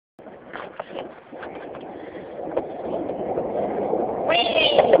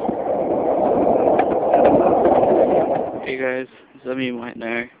guys, some of you might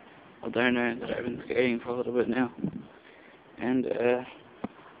know, or don't know, that I've been skating for a little bit now. And,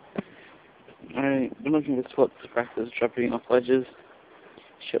 I've been looking for spots to practice dropping off ledges,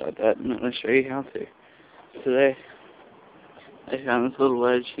 shit like that, and I'm going to show you how to. Today, I found this little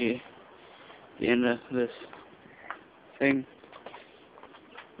ledge here, at the end of this thing,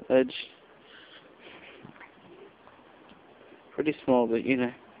 ledge. Pretty small, but you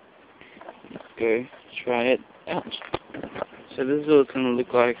know, let's go try it out. So this is what it's going to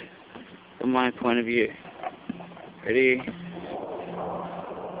look like from my point of view. Ready?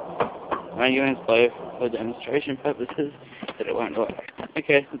 I'm going to play for demonstration purposes, but it won't work.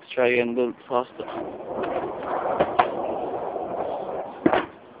 Okay, let's try again a little bit faster.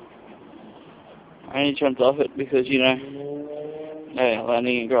 I only jumped off it because, you know,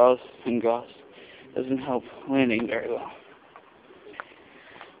 landing in grass doesn't help landing very well.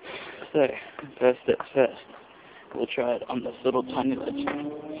 So, first step first, we'll try it on this little tiny ledge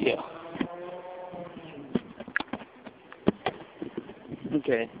here.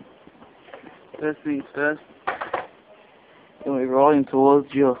 Okay, first things first, you'll be rolling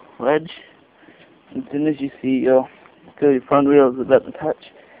towards your ledge. As soon as you see your front wheel is about to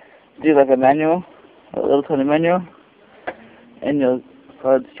touch, do like a manual, a little tiny manual, and you'll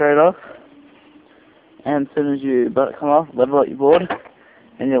slide straight off. And as soon as you about to come off, level out your board,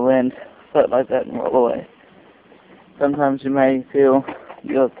 and you'll land flat like that and roll away. Sometimes you may feel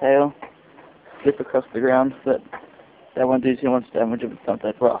your tail slip across the ground, but that won't do too much damage if it's not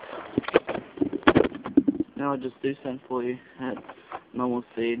that rough. Now I'll just do some for you at normal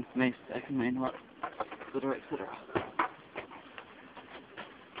speed, main stack and main rut, etc., etc.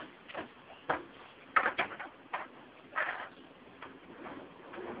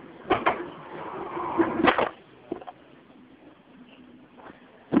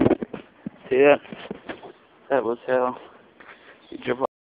 See that? That was how you drop